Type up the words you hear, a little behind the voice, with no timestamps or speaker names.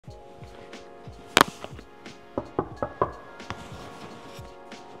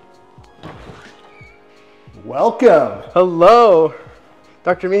Welcome. Hello.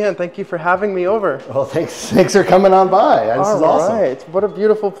 Dr. Mehan, thank you for having me over. Well, thanks for coming on by. This is awesome. All right. What a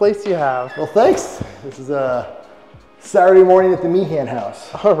beautiful place you have. Well, thanks. This is a Saturday morning at the Mehan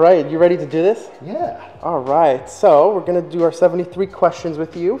house. All right. You ready to do this? Yeah. All right. So we're going to do our 73 questions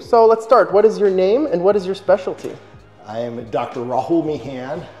with you. So let's start. What is your name and what is your specialty? I am Dr. Rahul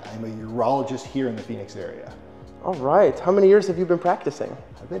Mehan. I'm a urologist here in the Phoenix area. All right. How many years have you been practicing?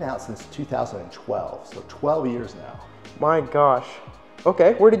 I've been out since 2012, so 12 years now. My gosh.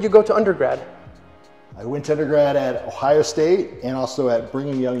 Okay. Where did you go to undergrad? I went to undergrad at Ohio State and also at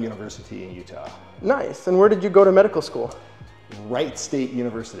Brigham Young University in Utah. Nice. And where did you go to medical school? Wright State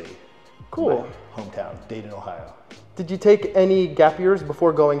University. Cool. My hometown, Dayton, Ohio. Did you take any gap years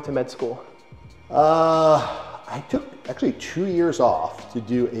before going to med school? I took actually 2 years off to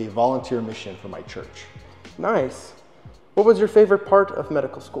do a volunteer mission for my church. Nice. What was your favorite part of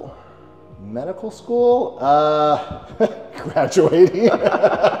medical school? Medical school? Graduating. Yeah,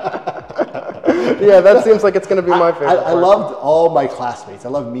 that seems like it's going to be my favorite I loved all my classmates. I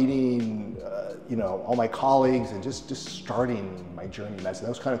loved meeting, all my colleagues and just starting my journey in medicine.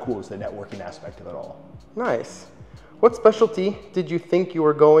 That was kind of cool, was the networking aspect of it all. Nice. What specialty did you think you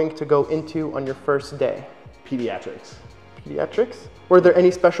were going to go into on your first day? Pediatrics. Pediatrics? Were there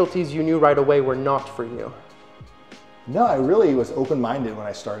any specialties you knew right away were not for you? No, I really was open-minded when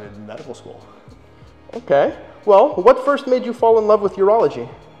I started medical school. Okay. Well, what first made you fall in love with urology?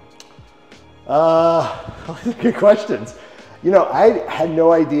 Good questions. I had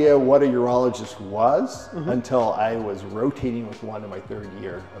no idea what a urologist was until I was rotating with one in my third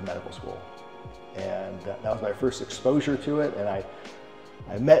year of medical school. And that was my first exposure to it. And I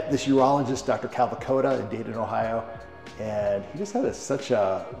met this urologist, Dr. Calvacota, in Dayton, Ohio. And he just had such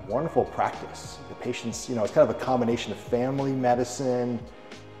a wonderful practice. The patients, it's kind of a combination of family medicine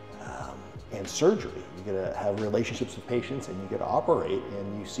and surgery. You get to have relationships with patients and you get to operate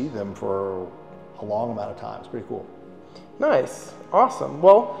and you see them for a long amount of time. It's pretty cool. Nice. Awesome.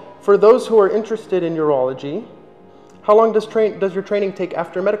 Well, for those who are interested in urology, how long does your training take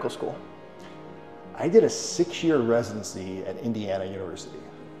after medical school? I did a 6-year residency at Indiana University.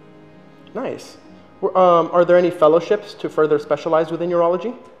 Nice. Are there any fellowships to further specialize within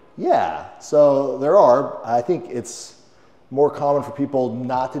urology? Yeah, so there are. I think it's more common for people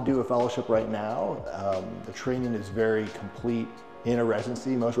not to do a fellowship right now. The training is very complete in a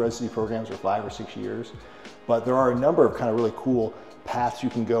residency. Most residency programs are 5 or 6 years, but there are a number of kind of really cool paths you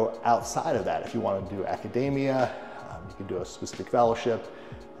can go outside of that. If you want to do academia, you can do a specific fellowship.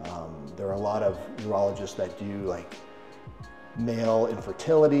 There are a lot of urologists that do like male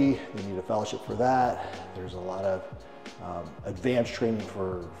infertility. You need a fellowship for that. There's a lot of advanced training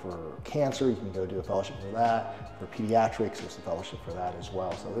for cancer. You can go do a fellowship for that. For pediatrics, there's a fellowship for that as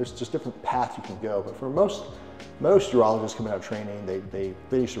well. So there's just different paths you can go. But for most urologists coming out of training, they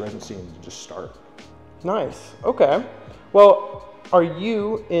finish the residency and just start. Nice. Okay. Well, are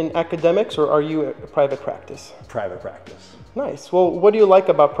you in academics or are you a private practice? Private practice. Nice. Well, what do you like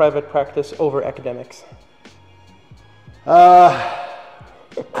about private practice over academics?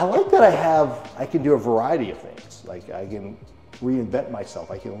 I like that I can do a variety of things. Like I can reinvent myself.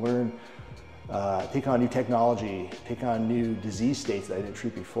 I can learn, take on new technology, take on new disease states that I didn't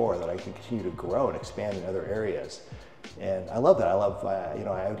treat before, that I can continue to grow and expand in other areas. And I love that. I love,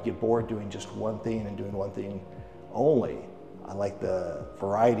 I would get bored doing just one thing and doing one thing only. I like the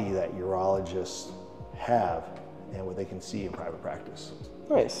variety that urologists have and what they can see in private practice.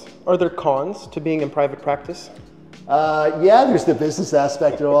 Nice. Are there cons to being in private practice? Yeah, there's the business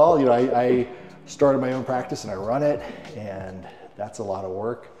aspect of it all. I started my own practice and I run it, and that's a lot of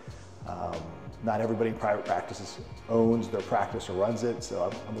work. Not everybody in private practices owns their practice or runs it, so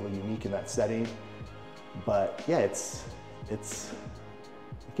I'm a little unique in that setting. But yeah, it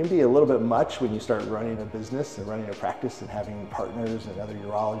can be a little bit much when you start running a business and running a practice and having partners and other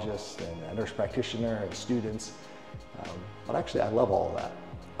urologists and a nurse practitioner and students. But actually, I love all of that.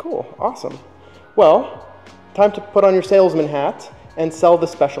 Cool. Awesome. Well, time to put on your salesman hat and sell the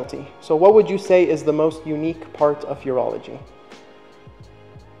specialty. So what would you say is the most unique part of urology?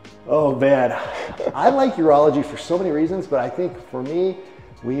 Oh man, I like urology for so many reasons, but I think for me,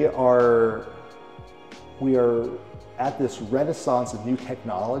 we are at this renaissance of new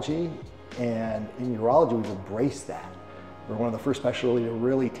technology, and in urology, we've embraced that. We're one of the first specialties to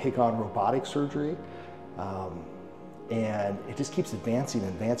really take on robotic surgery. And it just keeps advancing and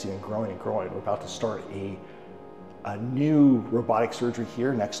advancing and growing and growing. We're about to start a new robotic surgery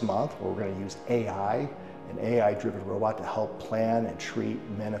here next month where we're going to use AI, an AI-driven robot to help plan and treat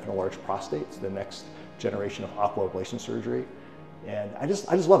men with enlarged prostates, the next generation of aquablation surgery. And I just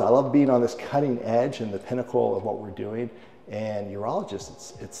love it. I love being on this cutting edge and the pinnacle of what we're doing. And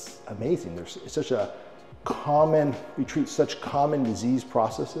urologists, it's amazing. It's such a common, we treat such common disease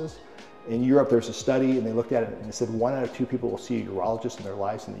processes. In Europe, there's a study and they looked at it and they said 1 out of 2 people will see a urologist in their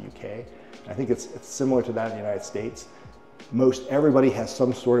lives in the UK. And I think it's similar to that in the United States. Most everybody has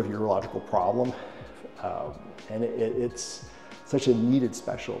some sort of urological problem. And it's such a needed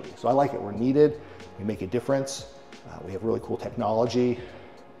specialty. So I like it. We're needed, we make a difference. We have really cool technology,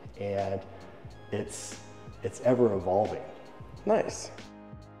 and it's ever evolving. Nice.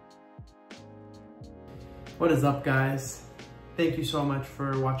 What is up, guys? Thank you so much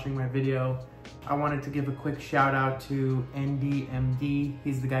for watching my video. I wanted to give a quick shout out to NDMD.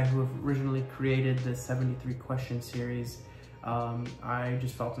 He's the guy who originally created the 73 question series. I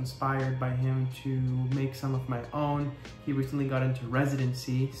just felt inspired by him to make some of my own. He recently got into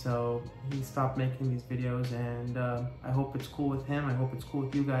residency, so he stopped making these videos, and I hope it's cool with him. I hope it's cool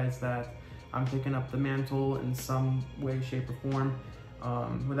with you guys that I'm picking up the mantle in some way, shape, or form.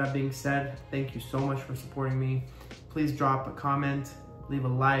 With that being said, thank you so much for supporting me. Please drop a comment, leave a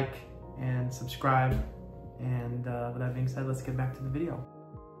like, and subscribe. And with that being said, let's get back to the video.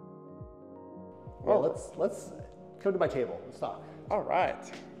 Well, let's come to my table. Let's talk. All right.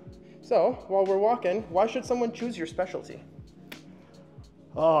 So while we're walking, why should someone choose your specialty?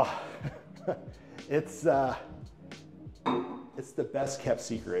 Oh, it's the best kept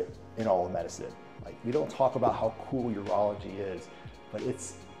secret in all of medicine. Like, we don't talk about how cool urology is, but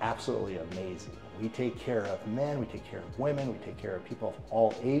it's absolutely amazing. We take care of men, we take care of women, we take care of people of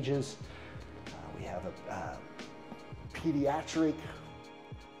all ages. We have a pediatric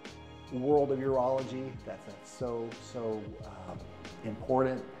world of urology that's so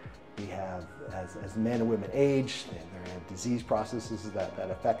important. We have, as men and women age, they have disease processes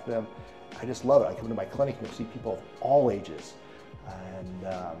that affect them. I just love it. I come to my clinic and you'll see people of all ages, and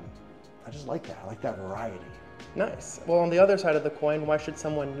I just like that. I like that variety. Nice. Well, on the other side of the coin, why should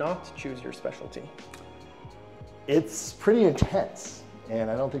someone not choose your specialty? It's pretty intense, and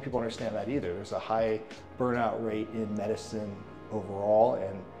I don't think people understand that either. There's a high burnout rate in medicine overall,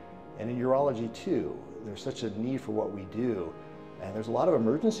 and in urology too. There's such a need for what we do, and there's a lot of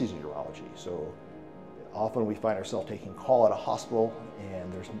emergencies in urology. So often we find ourselves taking call at a hospital,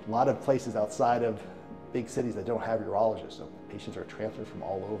 and there's a lot of places outside of big cities that don't have urologists. So patients are transferred from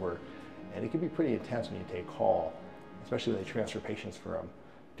all over, and it can be pretty intense when you take call, especially when they transfer patients from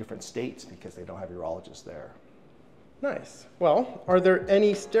different states because they don't have urologists there. Nice. Well, are there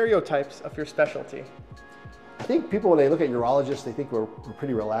any stereotypes of your specialty? I think people, when they look at urologists, they think we're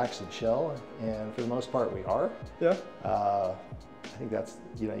pretty relaxed and chill, and for the most part we are. Yeah. I think that's,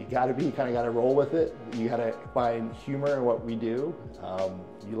 you kind of got to roll with it. You got to find humor in what we do.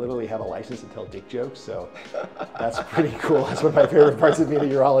 You literally have a license to tell dick jokes, so that's pretty cool. That's one of my favorite parts of being a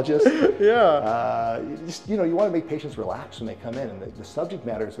urologist. Yeah. You want to make patients relax when they come in, and the subject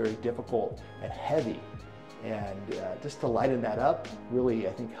matter is very difficult and heavy. And just to lighten that up really,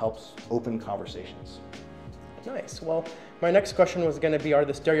 I think, helps open conversations. Nice. Well, my next question was going to be, are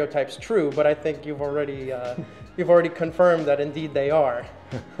the stereotypes true? But I think you've already confirmed that indeed they are.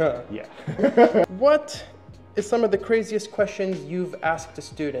 Yeah. What is some of the craziest questions you've asked a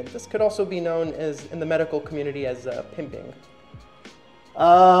student? This could also be known as, in the medical community, as pimping.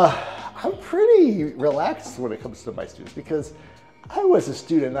 I'm pretty relaxed when it comes to my students because I was a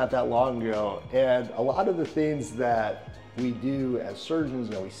student not that long ago, and a lot of the things that we do as surgeons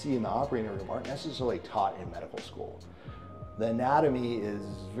and we see in the operating room aren't necessarily taught in medical school. The anatomy is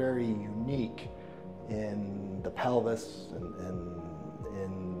very unique in the pelvis and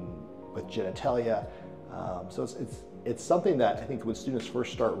with genitalia. So it's something that I think when students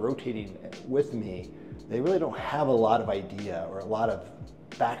first start rotating with me, they really don't have a lot of idea or a lot of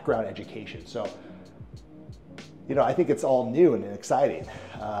background education. So, I think it's all new and exciting.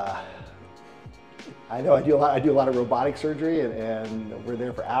 I know I do a lot of robotic surgery, and we're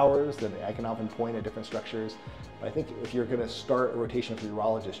there for hours, and I can often point at different structures. But I think if you're going to start a rotation with a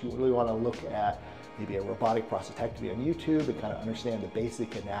urologist, you really want to look at maybe a robotic prostatectomy on YouTube and kind of understand the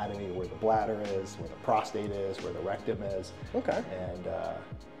basic anatomy, where the bladder is, where the prostate is, where the rectum is. Okay. And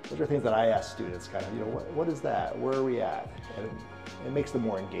those are things that I ask students, kind of, what is that? Where are we at? And it makes them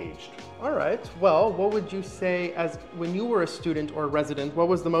more engaged. All right. Well, what would you say, as when you were a student or a resident, what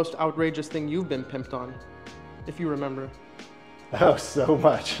was the most outrageous thing you've been pimped on, if you remember? Oh, so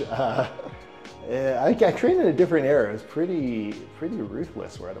much. I trained in a different era. It was pretty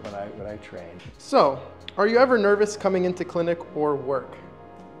ruthless when I trained. So, are you ever nervous coming into clinic or work?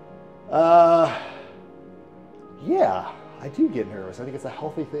 Yeah, I do get nervous. I think it's a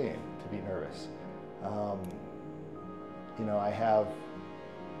healthy thing to be nervous. you know,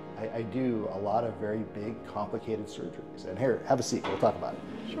 I do a lot of very big, complicated surgeries. And here, have a seat. We'll talk about it.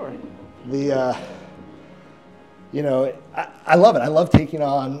 Sure. You know, I love it. I love taking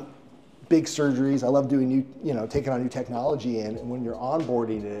on big surgeries. I love doing taking on new technology. And when you're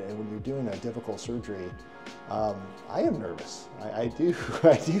onboarding it and when you're doing a difficult surgery, I am nervous. I do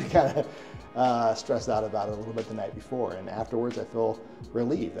kind of stress out about it a little bit the night before. And afterwards, I feel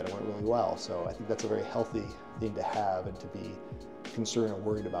relieved that it went really well. So I think that's a very healthy thing to have and to be concerned and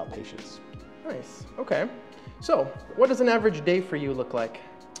worried about patients. Nice. Okay. So what does an average day for you look like?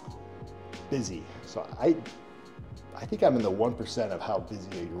 Busy. So I think I'm in the 1% of how busy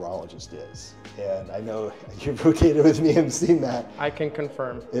a urologist is. And I know you've rotated with me and seen that. I can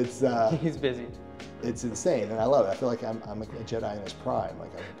confirm. It's he's busy. It's insane, and I love it. I feel like I'm a Jedi in his prime.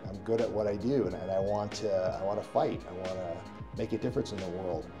 Like I'm good at what I do, and I want to fight. I want to make a difference in the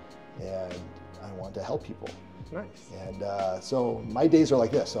world, and I want to help people. Nice. And so my days are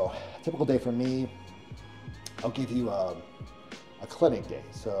like this. So a typical day for me, I'll give you a clinic day.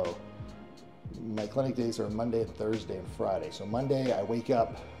 So my clinic days are Monday and Thursday and Friday. So Monday I wake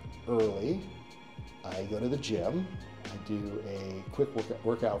up early, I go to the gym, I do a quick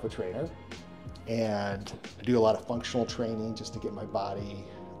workout with a trainer, and I do a lot of functional training just to get my body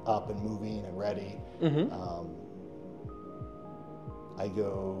up and moving and ready. Mm-hmm. I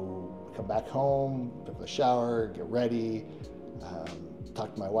come back home, take a shower, get ready,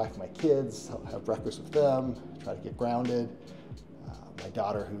 talk to my wife and my kids, have breakfast with them, try to get grounded. My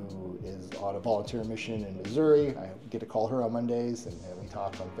daughter, who is on a volunteer mission in Missouri, I get to call her on Mondays and we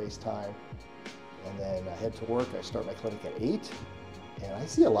talk on FaceTime. And then I head to work. I start my clinic at 8. And I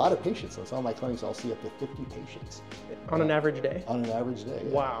see a lot of patients. On some of my clinics, I'll see up to 50 patients. On an average day? On an average day,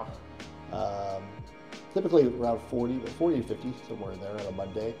 yeah. Wow. Typically around 40 to 50, somewhere in there on a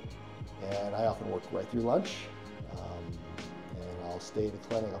Monday. And I often work right through lunch. And I'll stay at the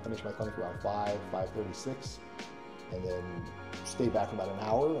clinic. I'll finish my clinic around 5:36. And then stay back about an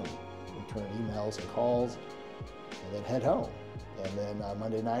hour and return emails and calls, and then head home. And then on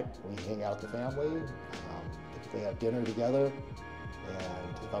Monday night, we hang out with the family, typically have dinner together,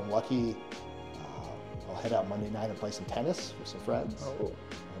 and if I'm lucky, I'll head out Monday night and play some tennis with some friends, and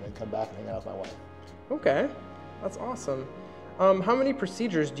then come back and hang out with my wife. Okay, that's awesome. How many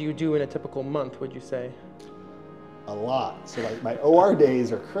procedures do you do in a typical month, would you say? A lot. So my OR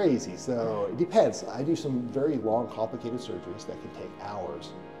days are crazy. So it depends. I do some very long, complicated surgeries that can take hours.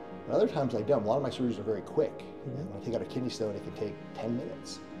 But other times I don't. A lot of my surgeries are very quick. Mm-hmm. When I take out a kidney stone, it can take 10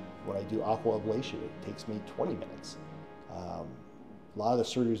 minutes. When I do aqua ablation, it takes me 20 minutes. A lot of the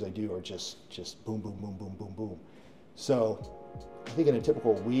surgeries I do are just boom, boom, boom, boom, boom, boom. So I think in a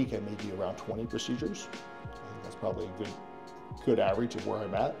typical week, I may do around 20 procedures. I think that's probably a good average of where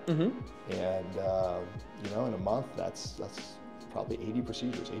I'm at. Mm-hmm. And in a month, that's probably 80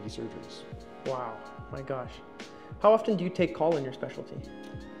 procedures, 80 surgeries. Wow, my gosh. How often do you take call in your specialty?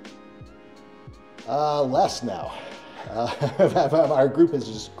 Less now. Our group has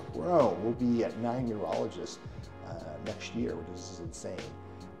just grown. We'll be at 9 urologists next year, which is insane.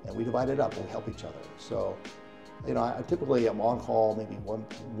 And we divide it up and we help each other. So, I typically am on call maybe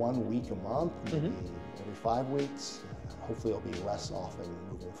one week a month, maybe every 5 weeks. Hopefully it'll be less often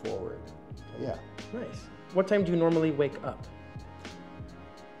moving forward. But yeah. Nice. What time do you normally wake up?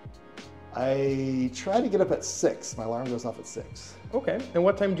 I try to get up at 6. My alarm goes off at 6. Okay. And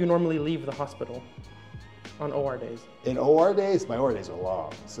what time do you normally leave the hospital on OR days? In OR days, my OR days are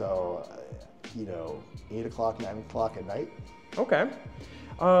long. So, 8 o'clock, 9 o'clock at night. Okay.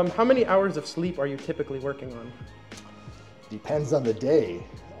 How many hours of sleep are you typically working on? Depends on the day.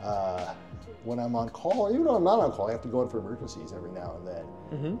 When I'm on call, even though I'm not on call, I have to go in for emergencies every now and then.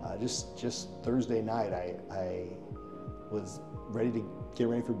 Mm-hmm. Just Thursday night, I was ready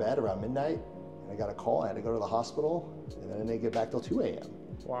for bed around midnight, and I got a call. I had to go to the hospital, and then I didn't get back till 2 a.m.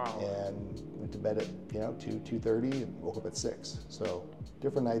 Wow. And went to bed at 2:30 and woke up at 6. So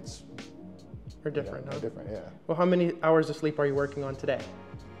different nights are different. Are different, yeah. Well, how many hours of sleep are you working on today?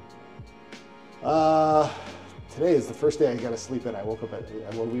 Today is the first day I got to sleep in. We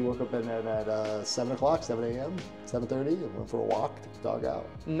woke up at 7 o'clock, 7 a.m., 7:30, and went for a walk, took the dog out.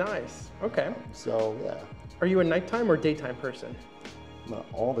 Nice. Okay. So, yeah. Are you a nighttime or daytime person? I'm an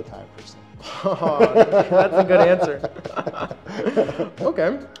all the time person. Oh, that's a good answer.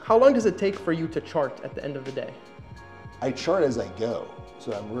 Okay. How long does it take for you to chart at the end of the day? I chart as I go.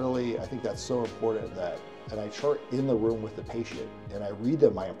 So I think that's so important and I chart in the room with the patient, and I read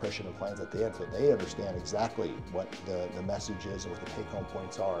them my impression and plans at the end so they understand exactly what the message is and what the take-home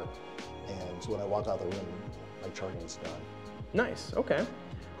points are. And so when I walk out the room, my charting is done. Nice, okay.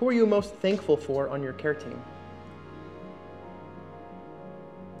 Who are you most thankful for on your care team?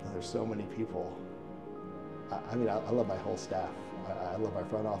 for so many people. I mean, I love my whole staff. I love my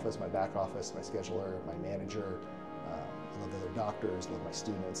front office, my back office, my scheduler, my manager. I love the other doctors, I love my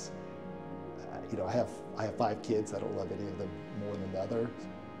students. You know, I have 5 kids. I don't love any of them more than the other.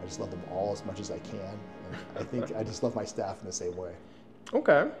 I just love them all as much as I can. And I think I just love my staff in the same way.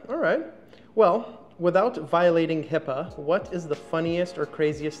 Okay, all right. Well, without violating HIPAA, what is the funniest or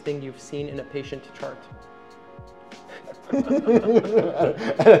craziest thing you've seen in a patient chart? You're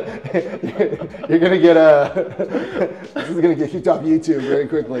gonna get this is gonna get kicked off YouTube very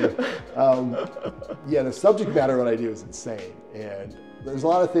quickly. Yeah, the subject matter of what I do is insane, and there's a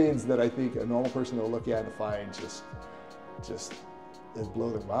lot of things that I think a normal person will look at and find just blow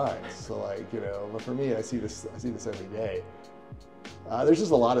their minds. So like, you know, but for me, I see this every day. There's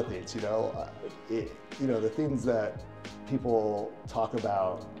just a lot of things, you know. You know, the things that people talk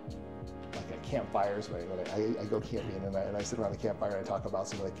about, like at campfires, when I go camping and I sit around the campfire and I talk about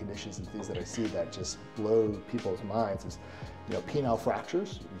some of the conditions and things that I see that just blow people's minds is, you know, penile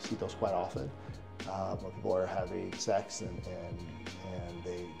fractures. You see those quite often when people are having sex and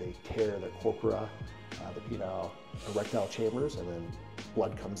they tear their corpora, the penile erectile chambers, and then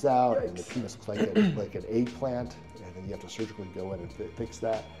blood comes out. Yikes. And the penis looks like an eggplant, and then you have to surgically go in and fix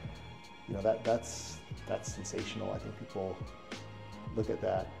that. You know, that's sensational. I think people look at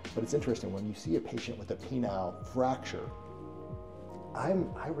that, but it's interesting when you see a patient with a penile fracture. I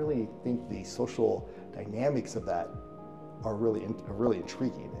really think the social dynamics of that are really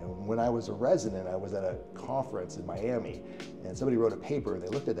intriguing. And when I was a resident, I was at a conference in Miami, and somebody wrote a paper. They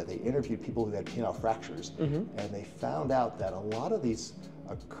looked at that. They interviewed people who had penile fractures, and they found out that a lot of these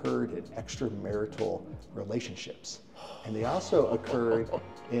occurred in extramarital relationships, and they also occurred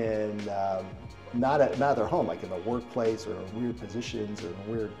in not at their home, like in the workplace or in weird positions or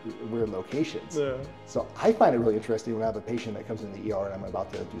in weird locations. Yeah. So I find it really interesting when I have a patient that comes in the ER and I'm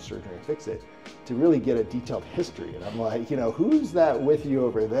about to do surgery and fix it, to really get a detailed history. And I'm like, you know, who's that with you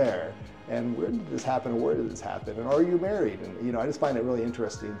over there? And where did this happen? Where did this happen? And are you married? And, you know, I just find it really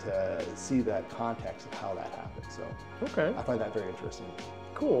interesting to see that context of how that happened. So okay, I find that very interesting.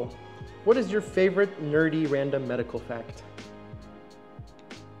 Cool. What is your favorite nerdy random medical fact?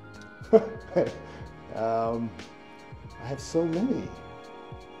 I have so many.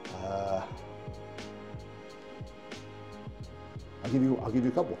 I'll give you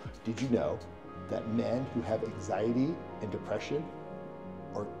a couple. Did you know that men who have anxiety and depression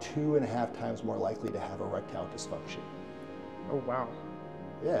are 2.5 times more likely to have erectile dysfunction? Oh wow.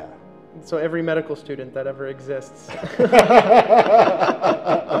 Yeah. So every medical student that ever exists.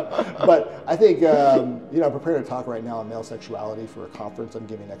 But I think, you know, I'm prepared to talk right now on male sexuality for a conference I'm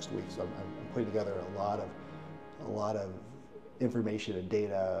giving next week. So I'm putting together a lot of information and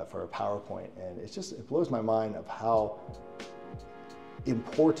data for a PowerPoint. And it blows my mind of how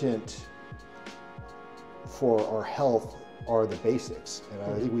important for our health are the basics. And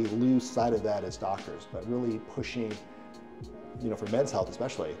I think we lose sight of that as doctors, but really pushing, you know, for men's health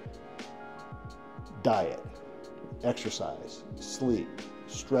especially, diet, exercise, sleep,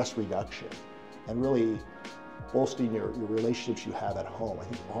 stress reduction, and really bolstering your relationships you have at home. I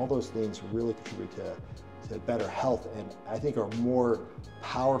think all those things really contribute to better health, and I think are more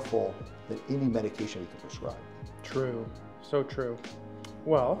powerful than any medication we can prescribe. True, so true.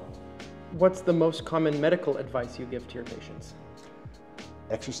 Well, what's the most common medical advice you give to your patients?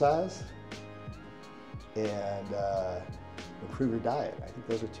 Exercise and improve your diet. I think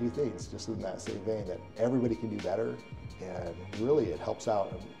those are 2 things, just in that same vein, that everybody can do better, and really it helps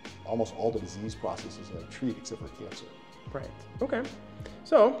out in almost all the disease processes that I treat except for cancer. Right, okay.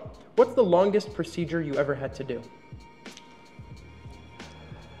 So, what's the longest procedure you ever had to do?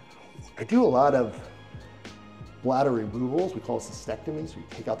 I do a lot of bladder removals. We call it cystectomies. We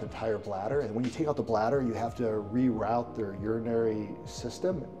take out the entire bladder, and when you take out the bladder, you have to reroute their urinary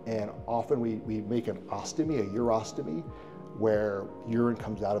system, and often we make an ostomy, a urostomy, where urine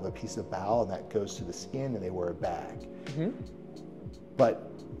comes out of a piece of bowel and that goes to the skin, and they wear a bag. But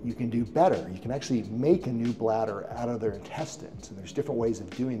you can do better. You can actually make a new bladder out of their intestines, and there's different ways of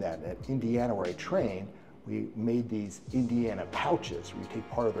doing that. At Indiana, where I train, we made these Indiana pouches where you take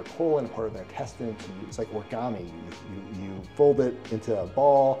part of their colon, part of their intestines, and it's like origami. You fold it into a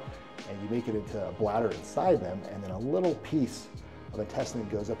ball and you make it into a bladder inside them, and then a little piece of intestine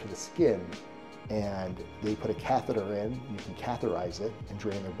goes up to the skin, and they put a catheter in. You can catheterize it and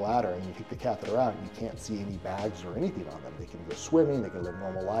drain their bladder, and you take the catheter out and you can't see any bags or anything on them. They can go swimming, they can live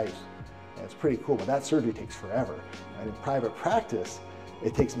normal life, and it's pretty cool. But that surgery takes forever, and in private practice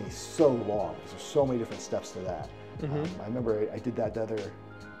it takes me so long because there's so many different steps to that. I remember I did that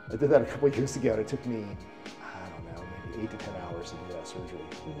a couple of years ago, and it took me, I don't know, 8 to 10 hours to do that surgery.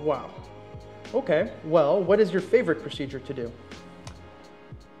 Wow. Okay, well, what is your favorite procedure to do?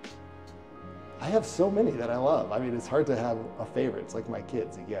 I have so many that I love. I mean, it's hard to have a favorite. It's like my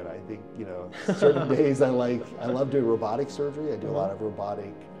kids. Again, I think, you know, certain days I love doing robotic surgery. I do a lot of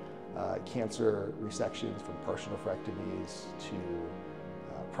robotic cancer resections, from partial nephrectomies to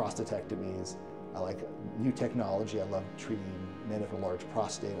prostatectomies. I like new technology. I love treating men with a large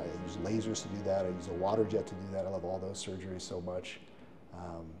prostate. I use lasers to do that. I use a water jet to do that. I love all those surgeries so much.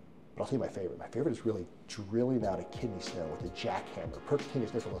 But I'll tell you my favorite. My favorite is really drilling out a kidney stone with a jackhammer,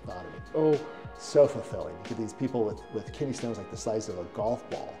 percutaneous nipple lithotomy. Oh. So fulfilling. You get these people with kidney stones like the size of a golf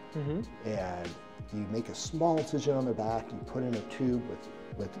ball, and you make a small incision on their back, you put in a tube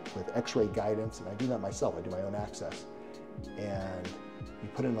with x-ray guidance, and I do that myself. I do my own access. And you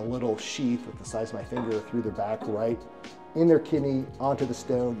put in a little sheath with the size of my finger through their back, right in their kidney, onto the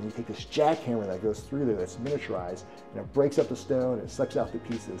stone, and you take this jackhammer that goes through there that's miniaturized, and it breaks up the stone, and it sucks out the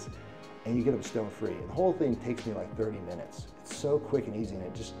pieces, and you get them stone free. And the whole thing takes me like 30 minutes. It's so quick and easy, and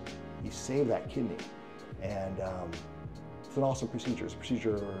it just, you save that kidney. And it's an awesome procedure. It's a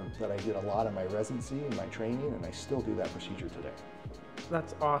procedure that I did a lot in my residency and my training, and I still do that procedure today.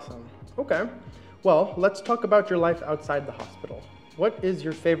 That's awesome. Okay, well, let's talk about your life outside the hospital. What is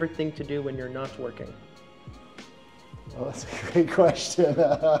your favorite thing to do when you're not working? Well, that's a great question.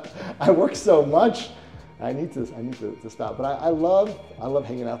 I work so much. I need to stop. But I love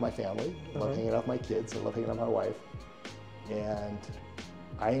hanging out with my family. I love hanging out with my kids. I love hanging out with my wife. And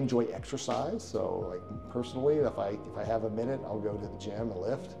I enjoy exercise. So, like, personally, if I have a minute, I'll go to the gym and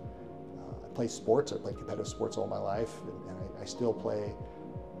lift. I play sports. I played competitive sports all my life, and I still play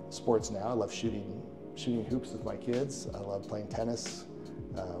sports now. I love shooting hoops with my kids. I love playing tennis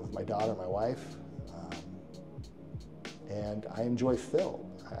with my daughter and my wife. And I enjoy film.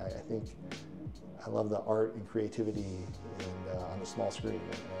 I think I love the art and creativity on the small screen,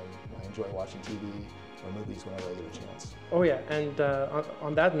 and I enjoy watching TV or movies whenever I get a chance. Oh yeah, and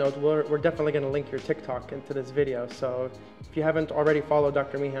on that note, we're definitely going to link your TikTok into this video, so if you haven't already followed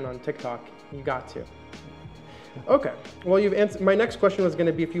Dr. Mehan on TikTok, you got to. Okay, well, you've answered. My next question was going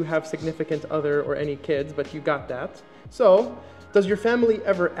to be if you have significant other or any kids, but you got that. So, does your family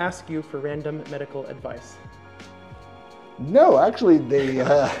ever ask you for random medical advice? No, actually, they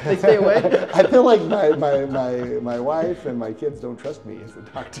stay away. I feel like my wife and my kids don't trust me as a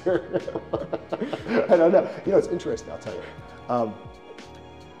doctor. I don't know. You know, it's interesting. I'll tell you.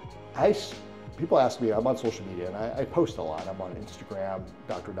 People ask me. I'm on social media, and I post a lot. I'm on Instagram,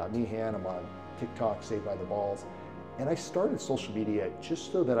 Dr.Mehan. I'm on TikTok, Saved by the Balls, and I started social media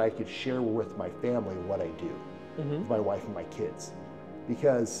just so that I could share with my family what I do, with my wife and my kids,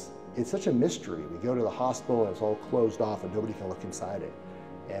 because it's such a mystery. We go to the hospital and it's all closed off and nobody can look inside it.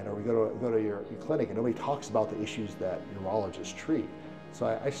 Or we go to your clinic and nobody talks about the issues that urologists treat. So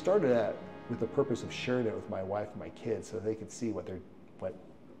I started that with the purpose of sharing it with my wife and my kids so they could see what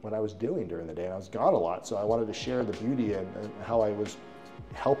I was doing during the day. And I was gone a lot, so I wanted to share the beauty and how I was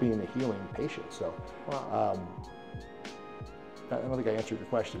helping and healing patients. So wow. I don't think I answered your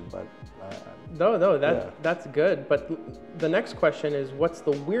question, but no, that's good. But the next question is, what's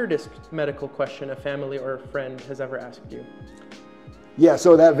the weirdest medical question a family or a friend has ever asked you? Yeah,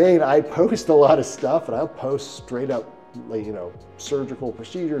 so in that vein, I post a lot of stuff, and I'll post straight up, like, you know, surgical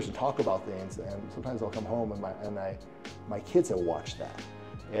procedures and talk about things. And sometimes I'll come home and my kids have watched that,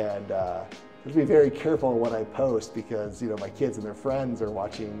 and I have to be very careful on what I post because, you know, my kids and their friends are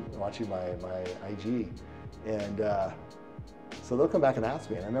watching my IG, and so they'll come back and ask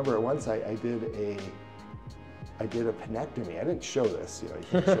me. And I remember once I did a penectomy. I didn't show this, you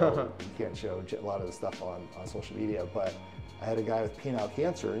know, you can't show a lot of the stuff on social media, but I had a guy with penile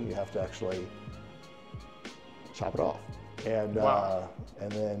cancer, and you have to actually chop it off, and wow.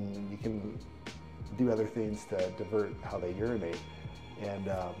 And then you can do other things to divert how they urinate. And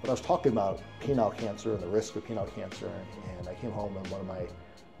but I was talking about penile cancer and the risk of penile cancer, and I came home and one of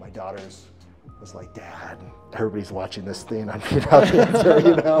my daughters was like, "Dad, everybody's watching this thing on penile cancer,"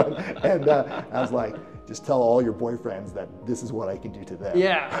 you know, and I was like, "Just tell all your boyfriends that this is what I can do to them."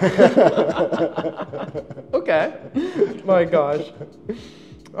 Yeah. Okay. My gosh.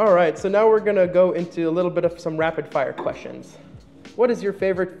 All right, so now we're gonna go into a little bit of some rapid fire questions. What is your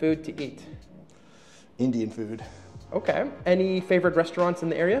favorite food to eat? Indian food. Okay. Any favorite restaurants in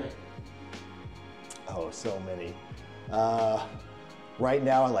the area? Oh, so many. Right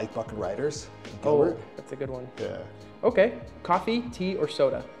now I like Bucket Riders in Gilbert. Oh, that's a good one. Yeah. Okay. Coffee, tea, or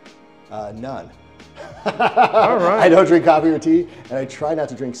soda? None. All right. I don't drink coffee or tea, and I try not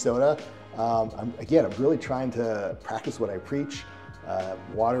to drink soda. I'm really trying to practice what I preach.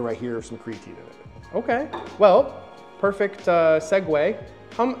 Water right here, some creatine in it. Okay. Well, perfect segue.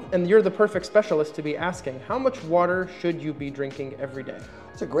 And you're the perfect specialist to be asking, how much water should you be drinking every day?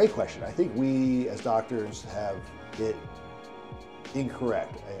 It's a great question. I think we as doctors have it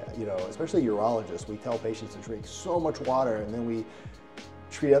incorrect. You know, especially urologists, we tell patients to drink so much water, and then we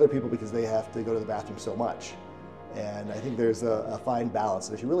treat other people because they have to go to the bathroom so much. And I think there's a fine balance.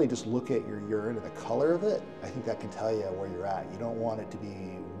 And if you really just look at your urine and the color of it, I think that can tell you where you're at. You don't want it to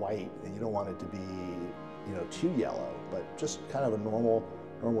be white, and you don't want it to be, you know, too yellow, but just kind of a normal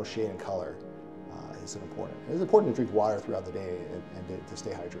shade and color is important. It's important to drink water throughout the day and to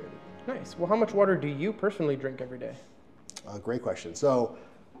stay hydrated. Nice. Well, how much water do you personally drink every day? Great question. So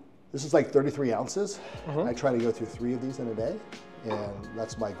this is like 33 ounces. I try to go through 3 of these in a day, and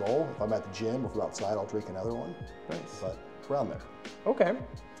that's my goal. If I'm at the gym or if I'm outside, I'll drink another one. Nice. But around there. Okay.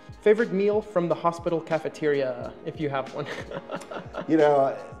 Favorite meal from the hospital cafeteria, if you have one? You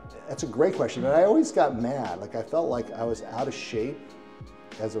know, that's a great question. And I always got mad. Like, I felt like I was out of shape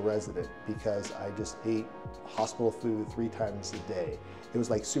as a resident because I just ate hospital food 3 times a day. It was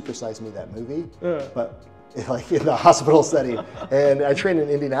like Super Size Me, that movie, but like in the hospital setting. And I trained in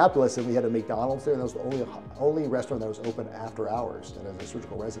Indianapolis, and we had a McDonald's there, and that was the only restaurant that was open after hours. And as a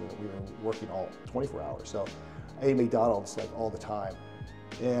surgical resident, we were working all 24 hours. So I ate McDonald's like all the time.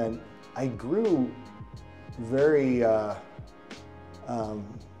 And I grew very, I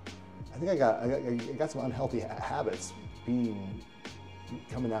think I got some unhealthy habits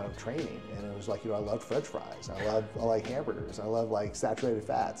coming out of training. And it was like, you know, I loved French fries, I like hamburgers, I love like saturated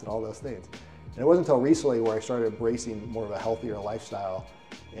fats and all those things. And it wasn't until recently where I started embracing more of a healthier lifestyle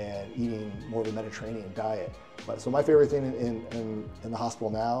and eating more of a Mediterranean diet. So my favorite thing in the hospital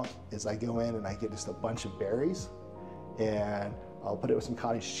now is I go in and I get just a bunch of berries, and I'll put it with some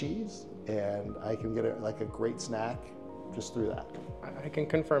cottage cheese, and I can get like a great snack just through that. I can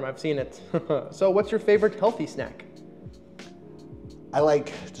confirm, I've seen it. So what's your favorite healthy snack? I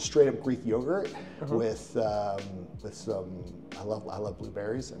like just straight up Greek yogurt with some, I love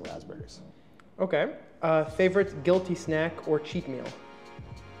blueberries and raspberries. Okay. Favorite guilty snack or cheat meal?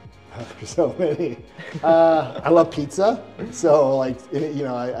 There's so many. I love pizza. So like, you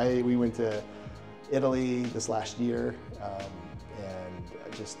know, we went to Italy this last year, and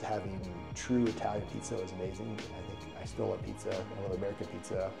just having true Italian pizza was amazing. I think I still love pizza. I love American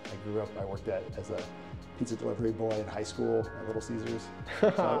pizza. I worked as a pizza delivery boy in high school at Little Caesars.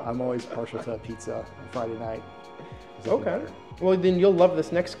 So I'm always partial to pizza on Friday night. Okay. Better. Well, then you'll love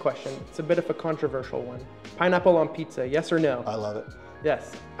this next question. It's a bit of a controversial one. Pineapple on pizza, yes or no? I love it.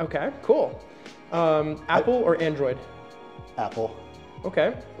 Yes. Okay, cool. Apple or Android? Apple.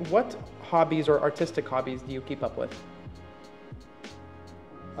 Okay. What hobbies or artistic hobbies do you keep up with?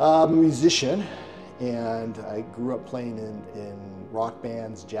 I'm a musician, and I grew up playing in rock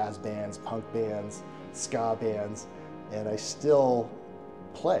bands, jazz bands, punk bands, ska bands, and I still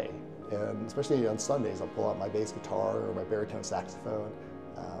play. And especially on Sundays, I'll pull out my bass guitar or my baritone saxophone.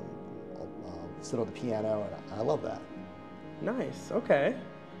 I'll sit on the piano, and I love that. Nice, okay.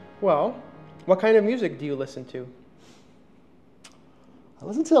 Well, what kind of music do you listen to? I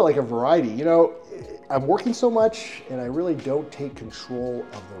listen to like a variety. You know, I'm working so much, and I really don't take control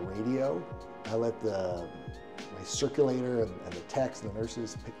of the radio. I let my circulator and the techs and the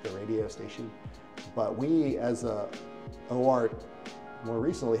nurses pick the radio station. But we, as a OR, more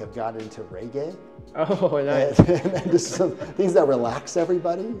recently have gotten into reggae. Oh, nice. And just some things that relax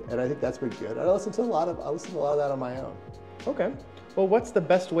everybody, and I think that's been good. I listen to a lot of that on my own. Okay. Well, what's the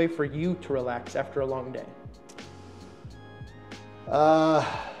best way for you to relax after a long day?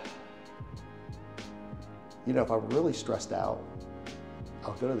 You know, if I'm really stressed out,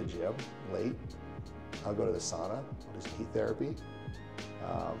 I'll go to the gym late. I'll go to the sauna. I'll do some heat therapy.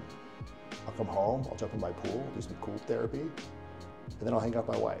 I'll come home. I'll jump in my pool, do some cool therapy, and then I'll hang out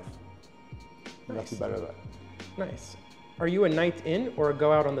with my wife. Nice. Nothing better than that. Nice. Are you a night in or a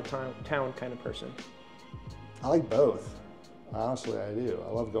go out on the town kind of person? I like both. Honestly, I do.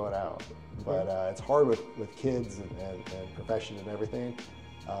 I love going out, but it's hard with kids and profession and everything.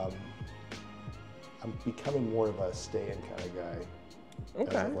 I'm becoming more of a stay-in kind of guy.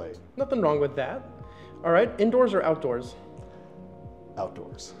 Okay. As of late. Nothing wrong with that. All right. Indoors or outdoors?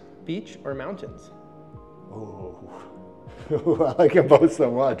 Outdoors. Beach or mountains? Oh, I like them both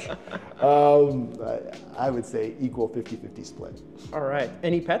so much. I would say equal 50-50 split. All right.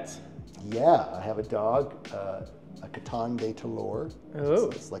 Any pets? Yeah, I have a dog, a Caton de Tolor.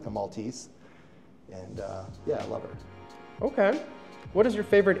 Oh. It's like a Maltese. And yeah, I love her. Okay. What is your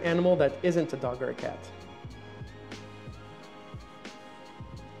favorite animal that isn't a dog or a cat?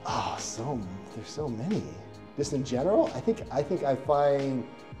 Oh, there's so many. Just in general, I think I find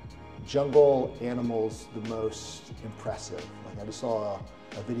jungle animals the most impressive? Like I just saw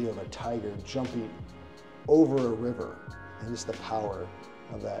a video of a tiger jumping over a river, and just the power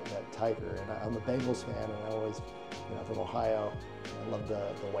of that tiger. And I'm a Bengals fan, and I always, from Ohio, I love the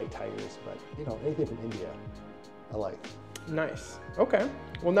white tigers, but anything from India, I like. Nice. Okay.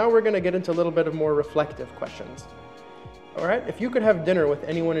 Well, now we're going to get into a little bit of more reflective questions. All right. If you could have dinner with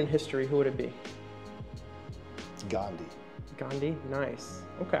anyone in history, who would it be? Gandhi. Gandhi. Nice.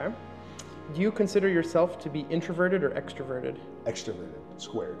 Okay. Do you consider yourself to be introverted or extroverted? Extroverted,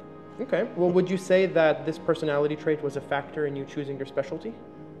 squared. Okay. Well, would you say that this personality trait was a factor in you choosing your specialty?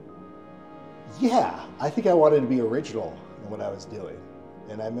 Yeah, I think I wanted to be original in what I was doing.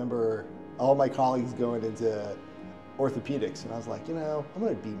 And I remember all my colleagues going into orthopedics, and I was like, I'm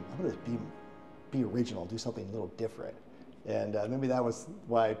gonna be original, do something a little different. And maybe that was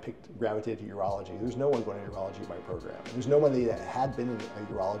why I gravitated to urology. There's no one going to urology in my program. There's no one that had been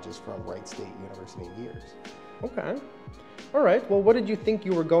a urologist from Wright State University in years. Okay. All right. Well, what did you think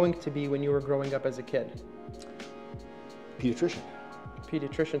you were going to be when you were growing up as a kid? Pediatrician.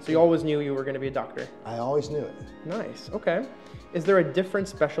 Pediatrician. So you always knew you were going to be a doctor? I always knew it. Nice. Okay. Is there a different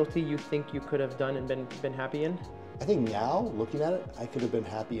specialty you think you could have done and been happy in? I think now, looking at it, I could have been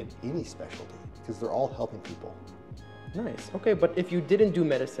happy in any specialty because they're all helping people. Nice. Okay, but if you didn't do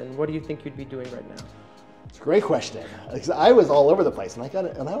medicine, what do you think you'd be doing right now? It's a great question. I was all over the place,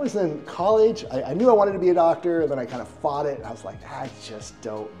 and I was in college. I knew I wanted to be a doctor, and then I kind of fought it. And I was like, I just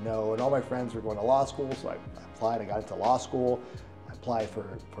don't know. And all my friends were going to law school, so I applied. I got into law school. I applied for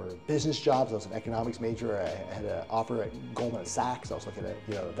business jobs. I was an economics major. I had an offer at Goldman Sachs. I was looking at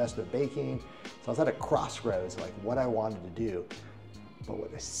investment banking. So I was at a crossroads, like what I wanted to do. But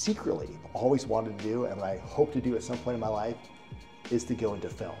what I secretly always wanted to do, and I hope to do at some point in my life, is to go into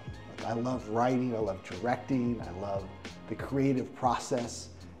film. Like, I love writing, I love directing, I love the creative process,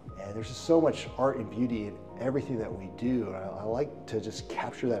 and there's just so much art and beauty in everything that we do. And I like to just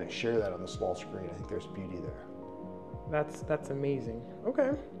capture that and share that on the small screen. I think there's beauty there. That's amazing.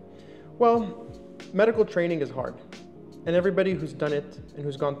 Okay. Well, medical training is hard, and everybody who's done it and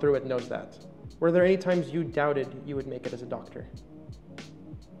who's gone through it knows that. Were there any times you doubted you would make it as a doctor?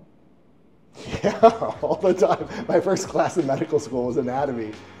 Yeah, all the time. My first class in medical school was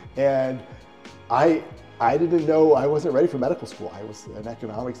anatomy, and I didn't know I wasn't ready for medical school. I was an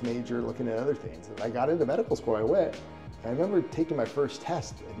economics major looking at other things. And I got into medical school, I went, and I remember taking my first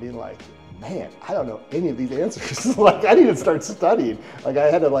test and being like, man, I don't know any of these answers. Like, I need to start studying. Like,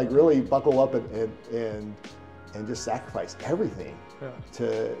 I had to really buckle up and just sacrifice everything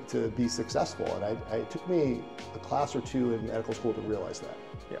to be successful. And it took me a class or two in medical school to realize that.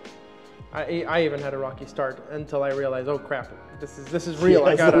 Yeah. I even had a rocky start until I realized, oh crap, this is real. Yeah,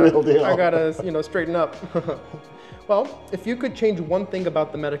 I gotta straighten up. Well, if you could change one thing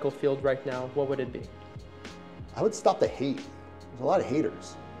about the medical field right now, what would it be? I would stop the hate. There's a lot of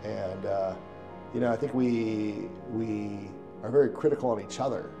haters, and I think we are very critical on each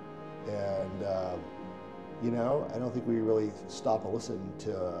other, and I don't think we really stop and listen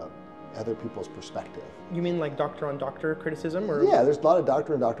to other people's perspective. You mean like doctor on doctor criticism? Or? Yeah, there's a lot of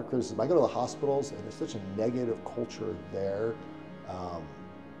doctor on doctor criticism. I go to the hospitals, and there's such a negative culture there,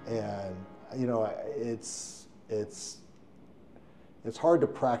 and it's hard to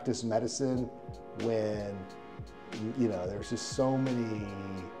practice medicine when there's just so many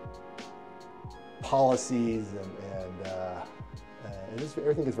policies and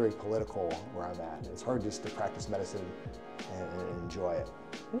everything is very political where I'm at. It's hard just to practice medicine and enjoy it.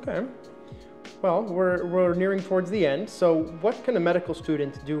 Okay. Well, we're nearing towards the end. So what can a medical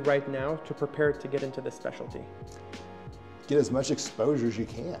student do right now to prepare to get into this specialty? Get as much exposure as you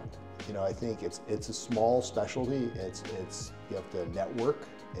can. I think it's a small specialty. You have to network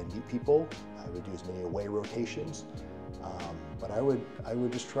and meet people. I would do as many away rotations. But I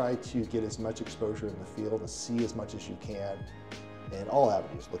would just try to get as much exposure in the field and see as much as you can in all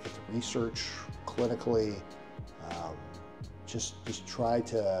avenues. Look at the research, clinically, just try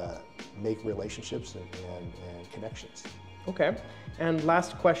to make relationships and connections. Okay, and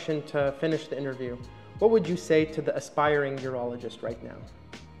last question to finish the interview. What would you say to the aspiring urologist right now?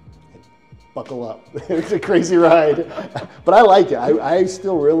 Buckle up. It's a crazy ride, but I like it. I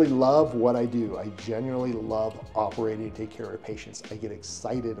still really love what I do. I genuinely love operating and take care of patients. I get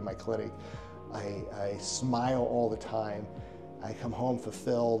excited in my clinic. I smile all the time. I come home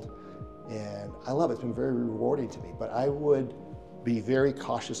fulfilled, and I love it. It's been very rewarding to me, but I would be very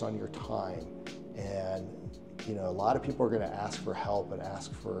cautious on your time. And a lot of people are going to ask for help and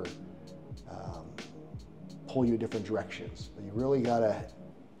ask for pull you in different directions, but you really got to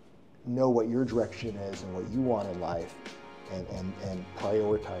know what your direction is and what you want in life, and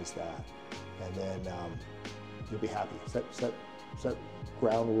prioritize that. And then you'll be happy. Set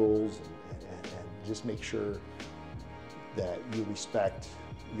ground rules and just make sure that you respect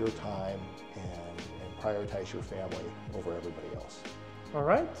your time and prioritize your family over everybody else. All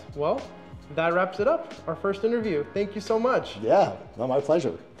right, well, that wraps it up. Our first interview. Thank you so much. Yeah, no, my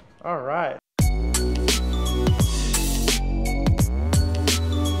pleasure. All right.